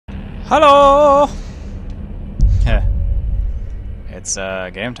Hello! It's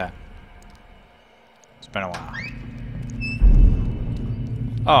game time. It's been a while.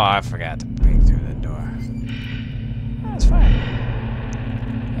 Oh, I forgot to peek through the door. That's fine.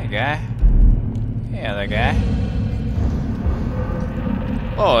 Hey, guy. Hey, other guy.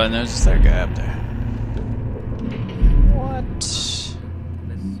 Oh, and there's this third guy up there. What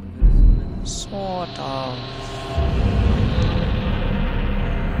sort of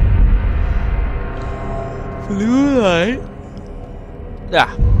blue light?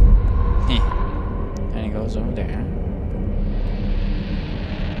 Yeah. And he goes over there.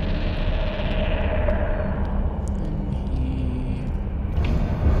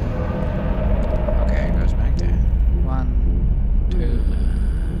 Okay, it goes back there. 1, 2.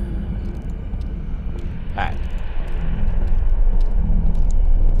 Alright.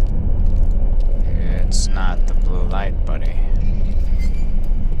 It's not the blue light, buddy.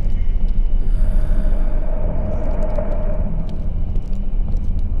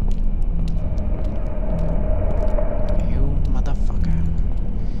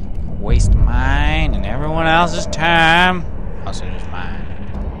 Waste mine and everyone else's time. Also just mine.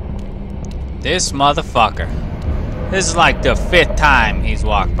 This motherfucker. This is like the 5th time he's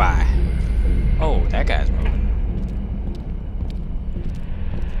walked by. Oh, that guy's moving.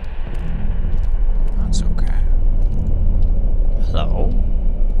 That's okay. Hello.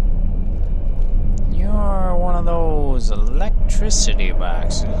 You're one of those electricity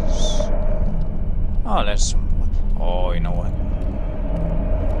boxes. Oh, there's some. Oh, you know what?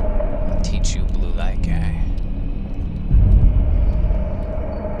 Teach you, blue light guy.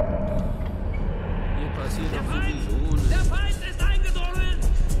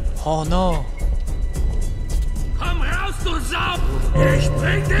 Oh no!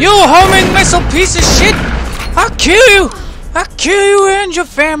 You homing missile piece of shit! I'll kill you! I'll kill you and your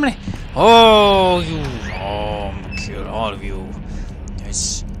family! Oh, you! Oh, I'm gonna kill all of you.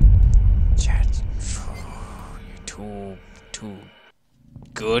 Yes. You're too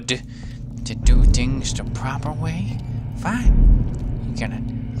good to do things the proper way? Fine. You're gonna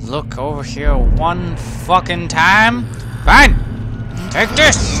look over here one fucking time? Fine! Take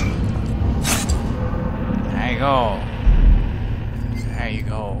this! There you go. There you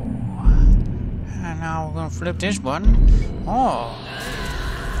go. And now we're gonna flip this button. Oh,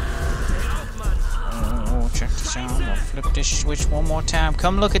 check this out. I'm gonna flip this switch one more time.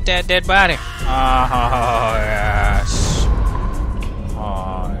 Come look at that dead body. Oh, yes.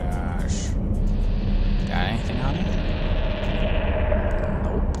 Oh, yes. Got anything on it?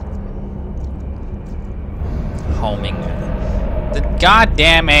 Nope. Homing. The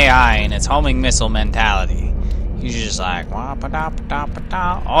goddamn AI and its homing missile mentality. He's just like,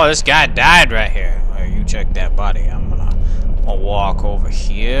 oh, this guy died right here. Oh, you check that body. I'm gonna walk over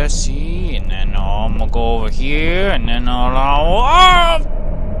here, see? And then I'm gonna go over here, and then oh,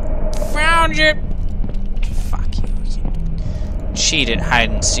 found you. Fuck you. Cheated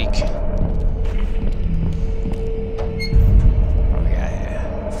hide and seek. What we got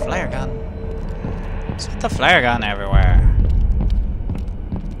here? Flare gun. What's with the flare gun everywhere?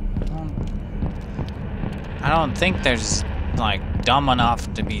 I don't think there's like dumb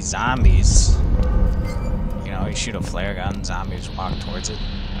enough to be zombies. You know, you shoot a flare gun, zombies walk towards it.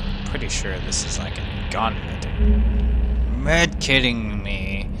 I'm pretty sure this is like a gun that they're medkitting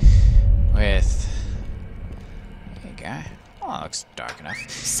me with. Hey, guy. Oh, it looks dark enough.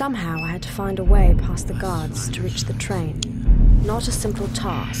 Somehow I had to find a way past the guards to reach the train. Not a simple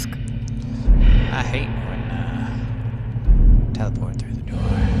task. I hate when teleport through the door.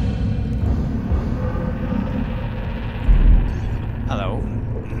 Hello.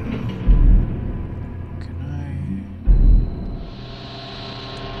 Can I?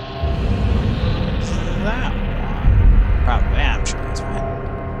 That one. Probably. Yeah, I'm sure that's fine.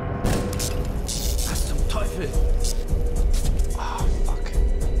 Was zum Teufel? Oh, fuck.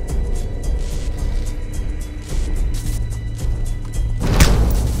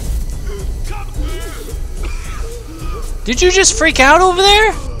 Did you just freak out over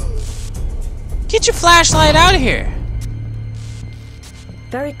there? Get your flashlight out of here.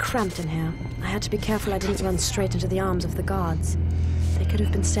 Very cramped in here. I had to be careful I didn't run straight into the arms of the guards. They could have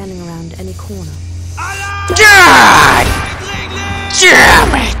been standing around any corner. God!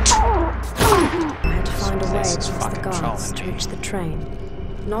 Damn it! I had to find a way past the guards to reach the train.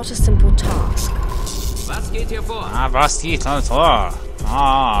 Not a simple task. Was geht hier vor? Was geht hier vor?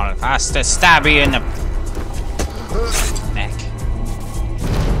 Oh, fast a stabby in the neck.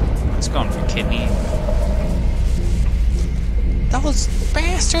 It's going for kidney. Those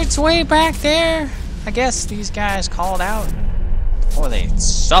bastards way back there. I guess these guys called out Or they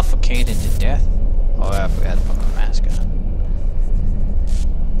suffocated to death. Oh, I forgot to put my mask on.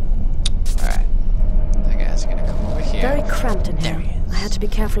 Alright. That guy's gonna come over here. Very cramped in There here. he is. I had to be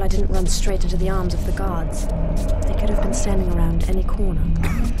careful I didn't run straight into the arms of the guards. They could have been standing around any corner.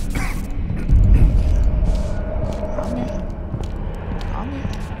 Come here. Come here.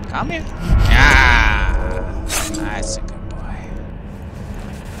 Come here. Ah! That's a good boy.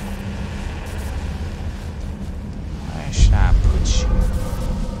 Where should I put you?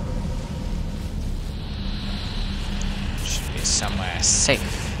 Should be somewhere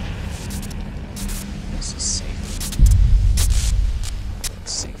safe. This is safe.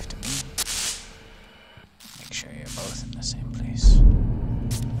 Looks safe to me. Make sure you're both in the same place.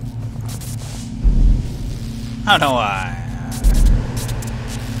 I don't know why I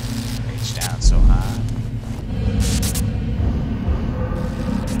reached down so hard.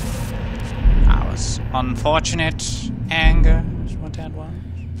 I was unfortunate. Anger is what that was.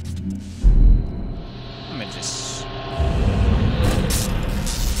 Let me just...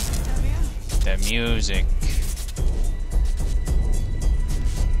 The music.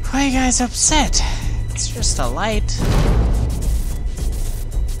 Why are you guys upset? It's just a light.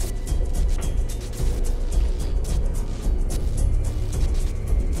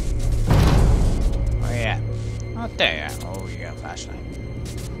 Where you at? Oh, there you are. Oh, you got a flashlight.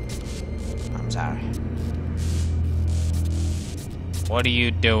 I'm sorry. What are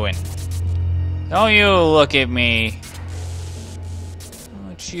you doing? Don't you look at me.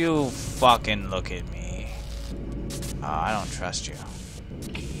 Don't you fucking look at me. Oh, I don't trust you.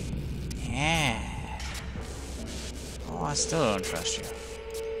 Yeah. Oh, I still don't trust you.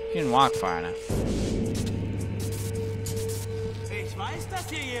 You didn't walk far enough. Ich weiß, dass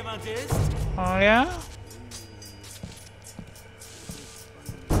hier jemand ist. Oh, yeah?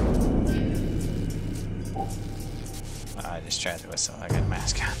 I just tried to whistle. I got a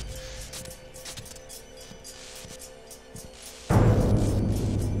mask on.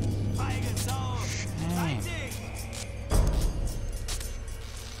 Feige Sau. Fighting.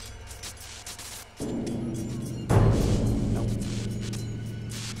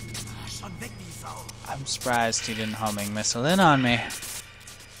 Schon weg, die Sau. I'm surprised he didn't homing missile in on me.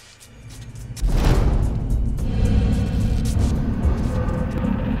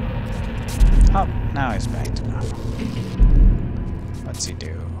 Oh, now he's back to normal. What's he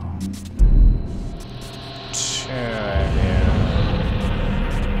do? Sure, yeah.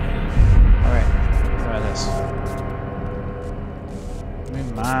 Alright, what about this? Give me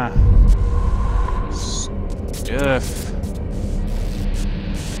my stuff.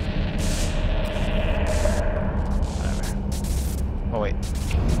 Whatever. Oh wait,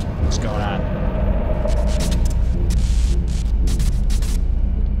 what's going on?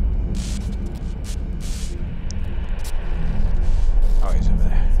 Oh, he's over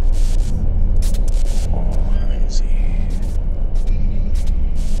there. Where is he?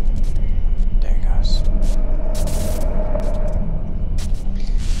 There he goes.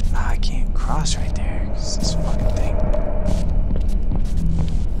 Ah, I can't cross right there because this fucking thing.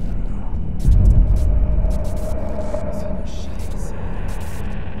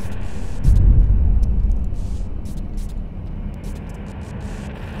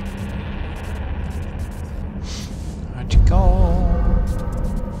 Where'd you go?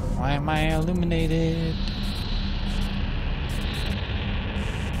 Why am I illuminated?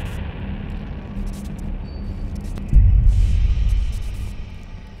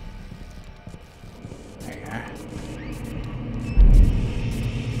 There you are.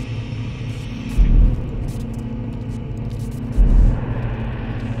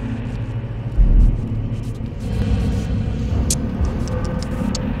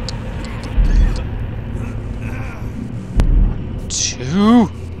 Two.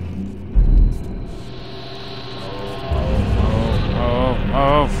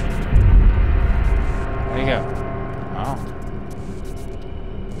 Oh. Where'd he go? Oh.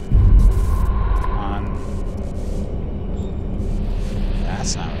 Come on.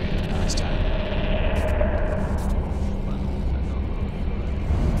 That's not what we did last time.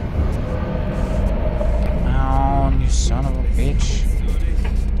 Come on, you son of a bitch.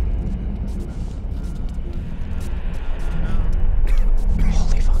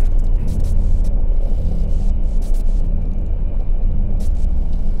 Holy fuck.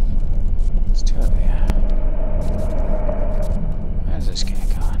 It's two of you. Where's this guy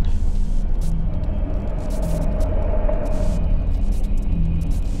gone?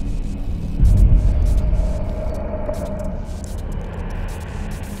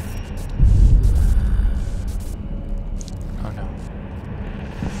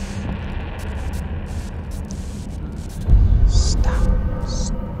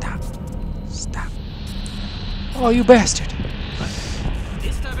 Oh, you bastard!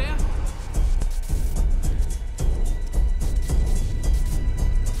 Ist da wer?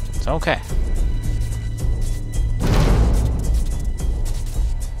 It's okay.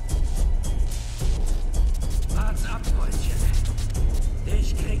 Wart's ab, Freundchen.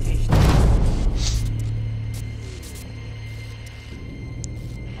 Dich krieg ich.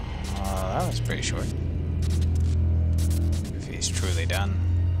 That was pretty short. If he's truly done.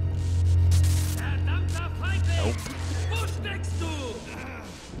 Verdammter Feigling! Nope. Wo steckst du?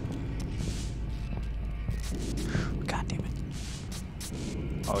 God damn it.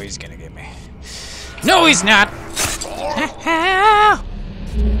 Oh, he's gonna get me. No, he's not!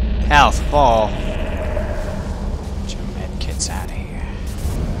 Health ball. Get your medkits out of here.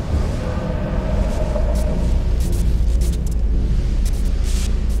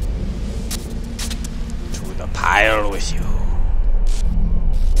 To the pile with you.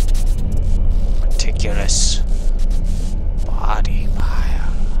 Meticulous body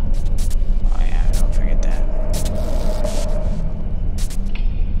pile. Oh yeah, don't forget that.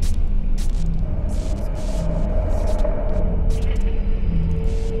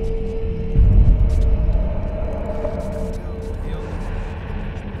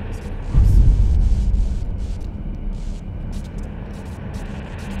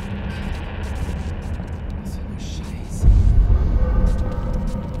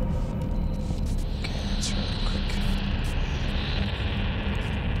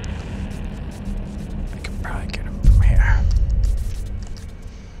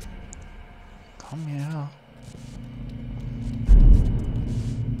 Come here.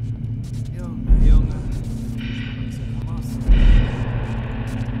 Junge.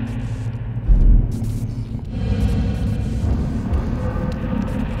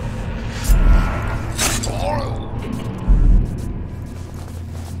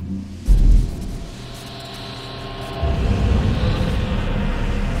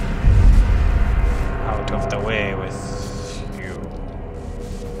 Out of the way with you.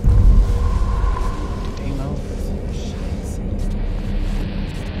 Did he move?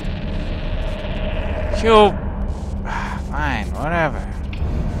 You. Fine, whatever.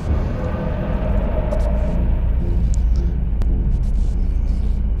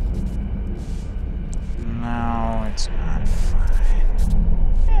 No, it's not fine.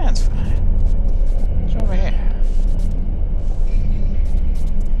 Yeah, it's fine. It's over here.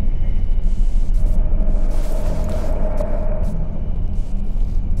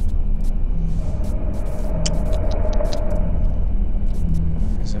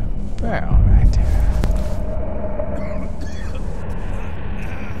 There's a barrel right there.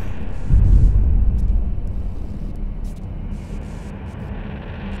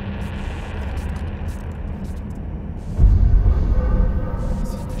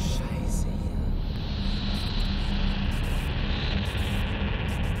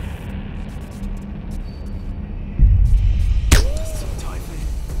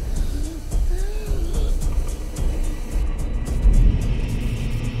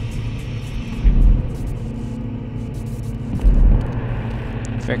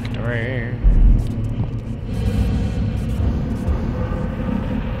 Victory.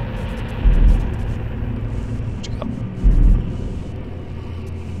 Where'd you go?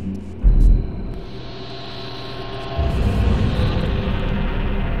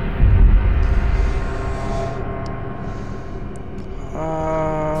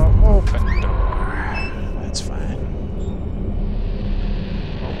 Open door. That's fine.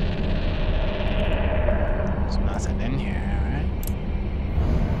 Oh. There's nothing in here, right?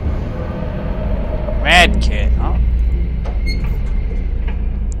 Medkit. Oh.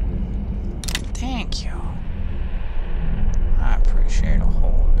 Thank you. I appreciate a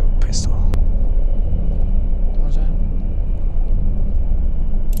whole new pistol. What was that?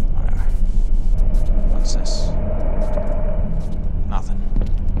 Whatever. What's this? Nothing.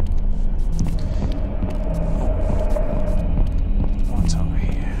 What's over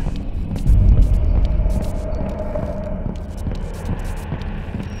here?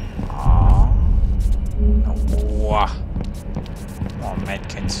 Aww. No. More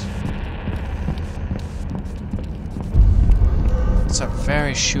medkits. It's a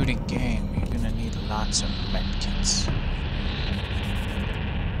very shooting game. You're gonna need lots of medkits.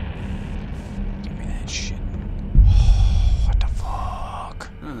 Give me that shit. What the fuck?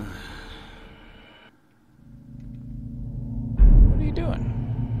 What are you doing?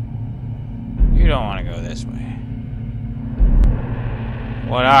 You don't want to go this way.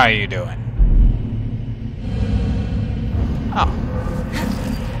 What are you doing? Oh.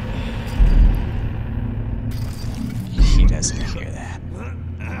 He doesn't hear that.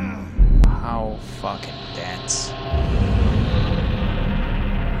 How fucking dense.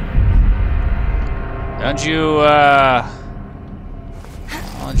 Don't you, oh,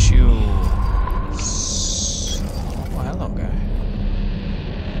 hello, guy.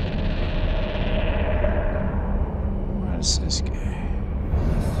 Where's this guy?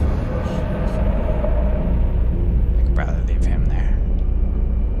 I could probably leave him there.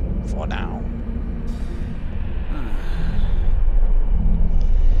 For now.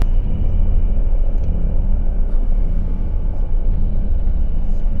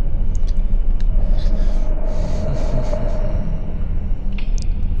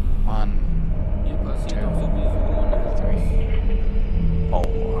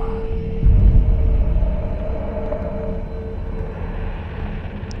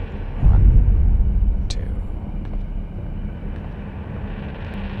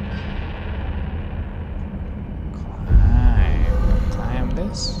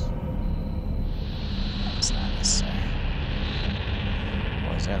 It's not necessary.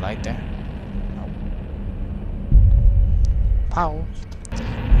 Was there a light there? Nope. Pause.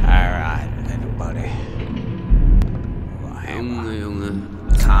 Alright, little buddy.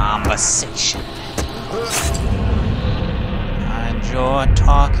 Conversation. I enjoy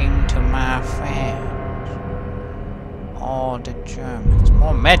talking to my friends. All the Germans.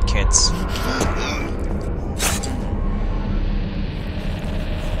 More medkits.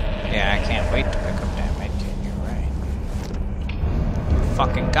 Yeah, I can't wait to pick up that medkit, you're right. You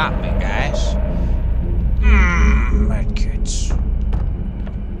fucking got me, guys. Medkits.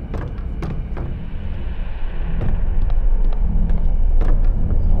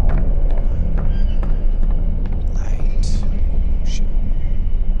 Light. Shit.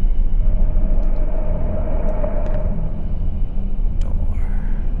 Door.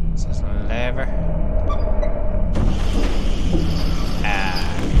 Is this a lever?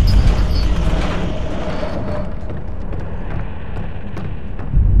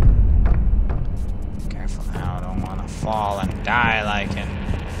 Fall and die like in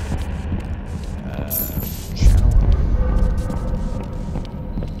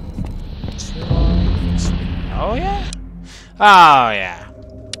oh yeah? Oh yeah.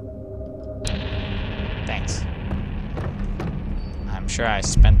 Thanks. I'm sure I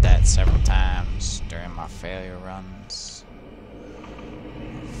spent that several times during my failure runs.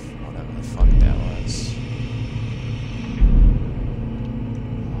 Whatever the fuck that was.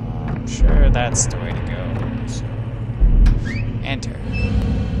 I'm sure that's the way to go. So. Enter.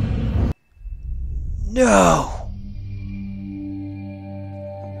 No!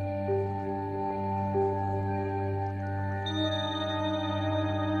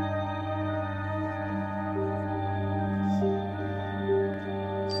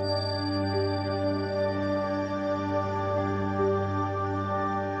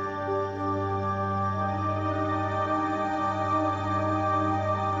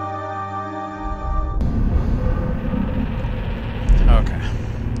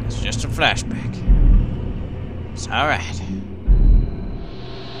 Just a flashback. It's alright.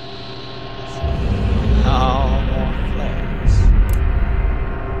 No more flares.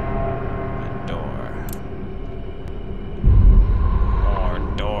 A door. More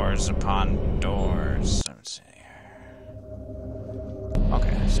doors upon doors. Let's see here.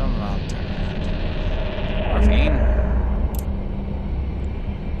 Okay, so I'll turn around. Morphine.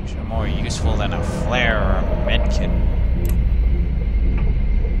 Sure more useful than a flare or a medkit.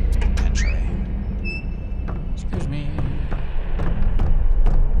 Excuse me.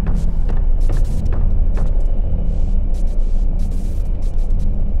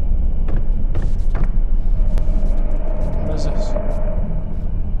 What is this?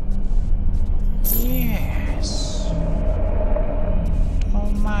 Yes.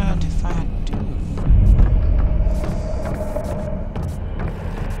 Don't mind if I do.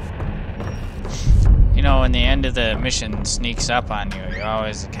 You know, when the end of the mission sneaks up on you, you're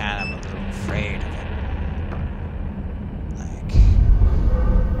always kind of a little afraid of it.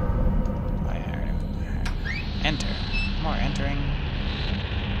 Enter. More entering.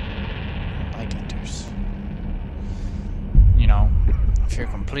 Like enters. You know, if you're a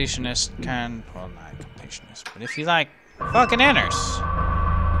completionist, well, not completionist, but if you like fucking enters.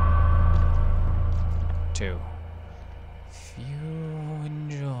 2. If you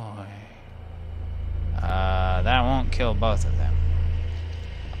enjoy. That won't kill both of them.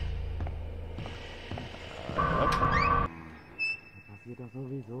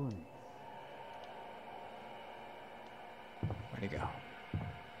 Where'd he go?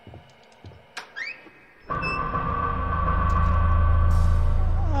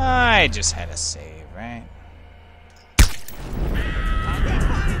 I just had a save, right?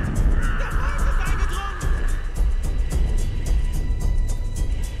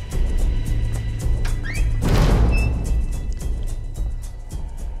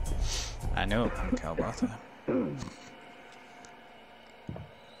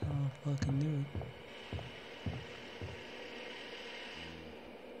 fucking do it.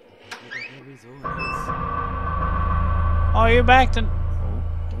 Oh, you're back to...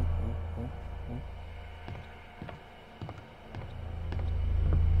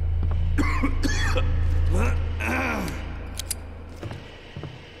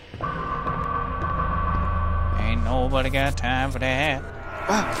 Ain't nobody got time for that.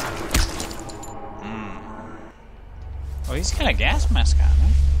 Oh, he's got a gas mask on,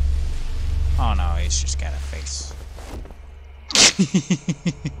 huh? Oh no, he's just got a face.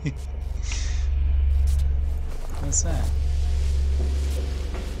 What's that?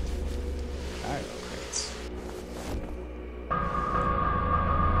 Cargo crates.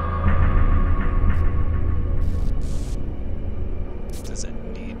 Does it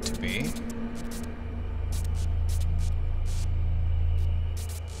need to be?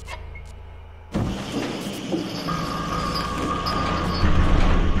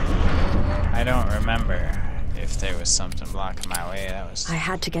 I don't remember if there was something blocking my way. That was... I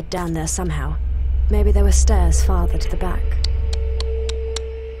had to get down there somehow. Maybe there were stairs farther to the back.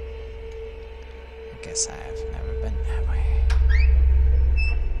 I guess I've never been that way.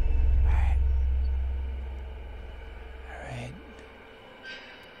 Alright.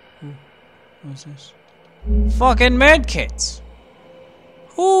 Alright. What's this? Fucking medkits!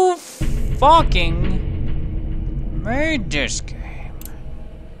 Who fucking made this game?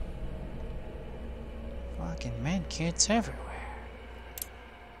 Fucking medkits everywhere.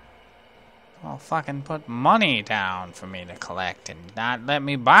 Well, fucking put money down for me to collect and not let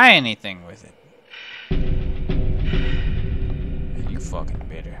me buy anything with it. Man, you fucking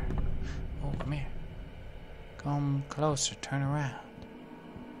bitter. Oh, come here. Come closer, turn around.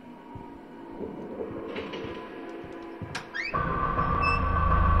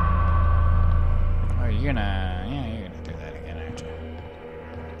 Oh, you're gonna do that again, aren't you?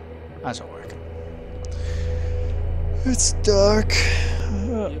 How's it working? It's dark.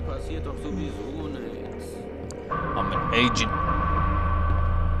 Hier passiert doch sowieso nichts. I'm an agent.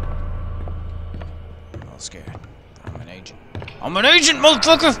 I'm a little scared. I'm an agent. I'm an agent,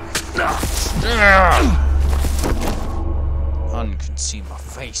 motherfucker! None can see my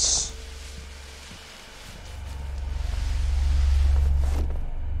face.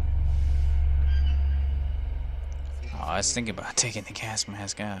 Oh, I was thinking about taking the gas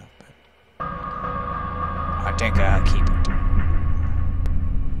mask out, but I think I'll keep it.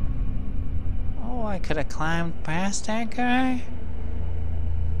 Oh, I could have climbed past that guy?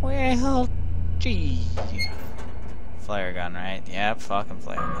 Well, gee. Flare gun, right? Yep, fucking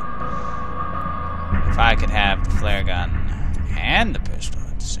flare gun. If I could have the flare gun and the pistol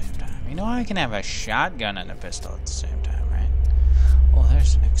at the same time. You know, I can have a shotgun and a pistol at the same time, right? Oh,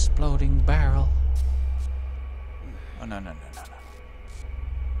 there's an exploding barrel. Oh, no.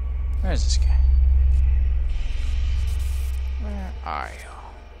 Where's this guy? Where are you?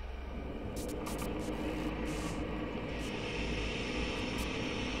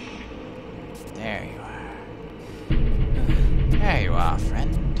 There you are. There you are,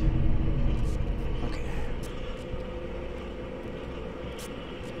 friend. Okay.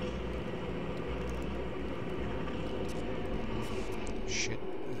 Shit.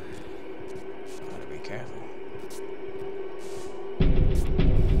 Gotta be careful.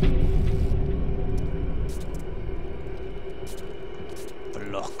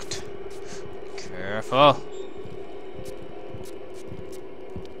 Blocked. Careful.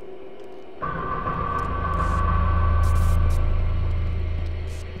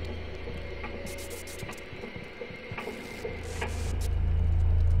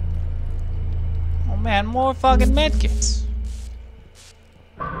 Man, more fucking medkits.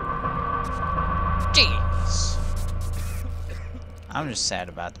 Jeez. I'm just sad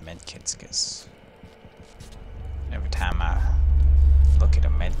about the medkits because every time I look at a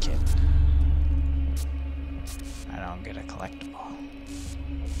medkit, I don't get a collectible.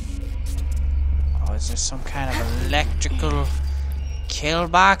 Oh, is there some kind of electrical kill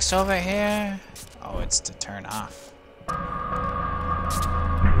box over here? Oh, it's to turn off.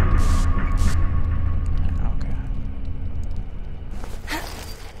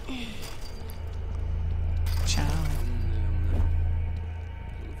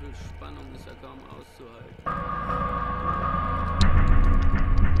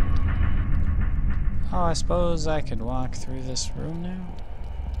 Oh, I suppose I could walk through this room now?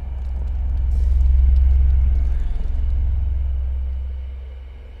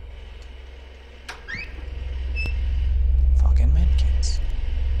 Fucking medkits.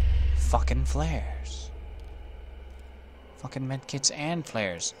 Fucking flares. Fucking medkits and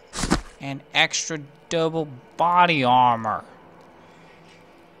flares. And extra double body armor.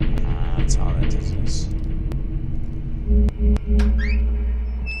 that's all that is.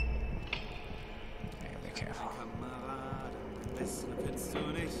 Okay, be careful. Kamerad, bessere findest du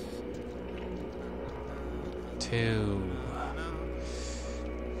nicht. 2.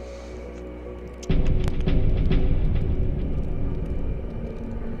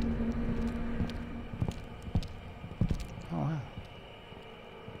 Oh wow.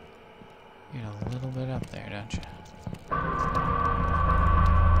 You get a little bit up there, don't you?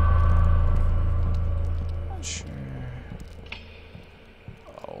 Not sure.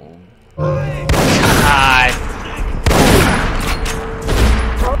 Oh. God.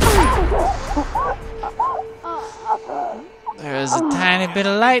 There's a tiny bit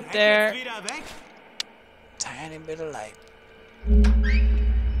of light there. Wieder weg? Tiny bit of light.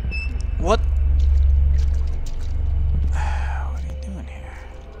 What? What are you doing here?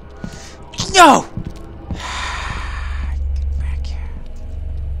 No! Get back here.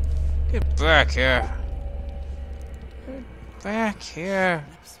 Get back here. Get back here.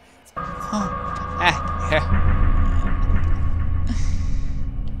 Huh. Ah, here.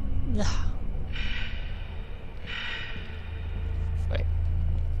 Wait.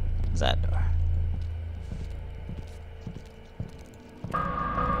 What's that door?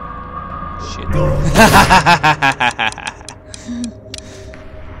 Shit.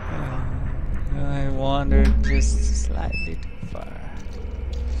 I wandered just slightly too far.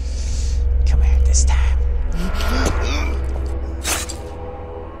 Come here this time.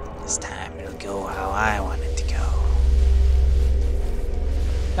 This time it'll go how I want it to go.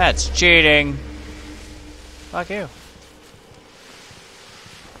 That's cheating. Fuck you.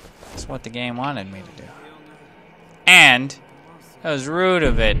 That's what the game wanted me to do. And that was rude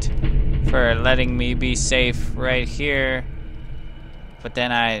of it for letting me be safe right here. But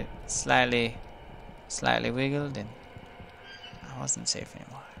then I slightly wiggled and I wasn't safe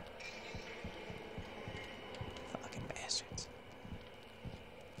anymore. Fucking bastards.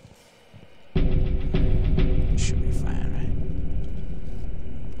 Should be fine, right?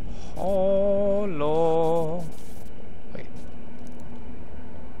 Oh, Lord. Wait.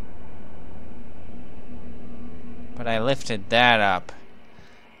 But I lifted that up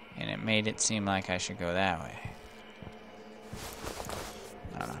and it made it seem like I should go that way.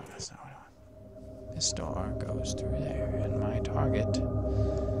 No, that's not what I want. This door goes through there, and my target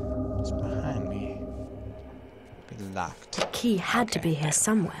is behind me. Be locked. The key had to be here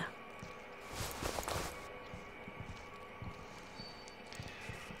somewhere.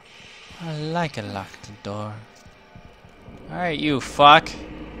 I like a locked door. Alright, you fuck.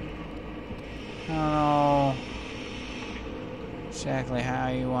 I don't know exactly how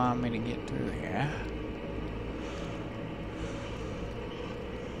you want me to get through here.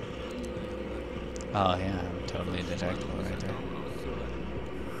 Oh yeah, I'm totally detectable right there.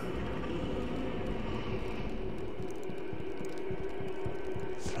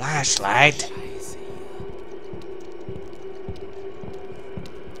 Flashlight? Scheiße.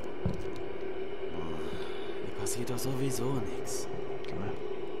 Hier passiert doch sowieso nichts. Come on.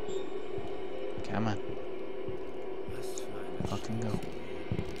 Come on. Was für eine Fucking go.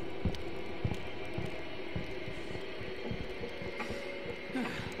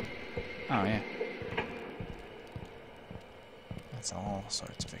 Oh yeah. That's all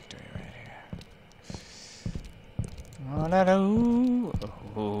sorts of victory right here. Oh, that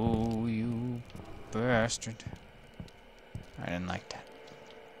oh, you bastard. I didn't like that.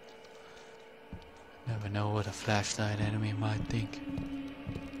 Never know what a flashlight enemy might think.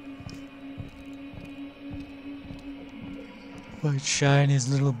 Might shine his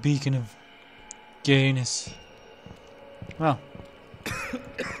little beacon of gayness. Well,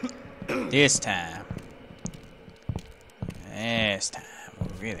 this time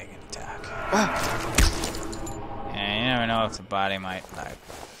we're really gonna talk. And you never know if the body might like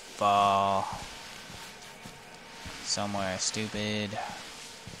fall somewhere stupid,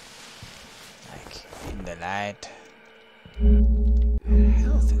 like in the light.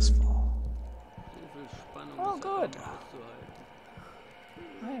 Health is full. Oh, good.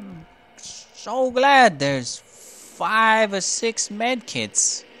 I'm so glad there's 5 or 6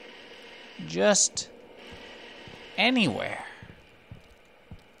 medkits just anywhere.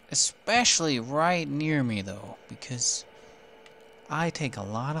 Especially right near me though, because I take a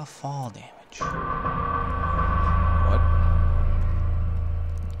lot of fall damage. What?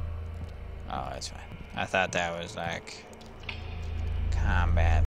 Oh, that's fine. I thought that was like combat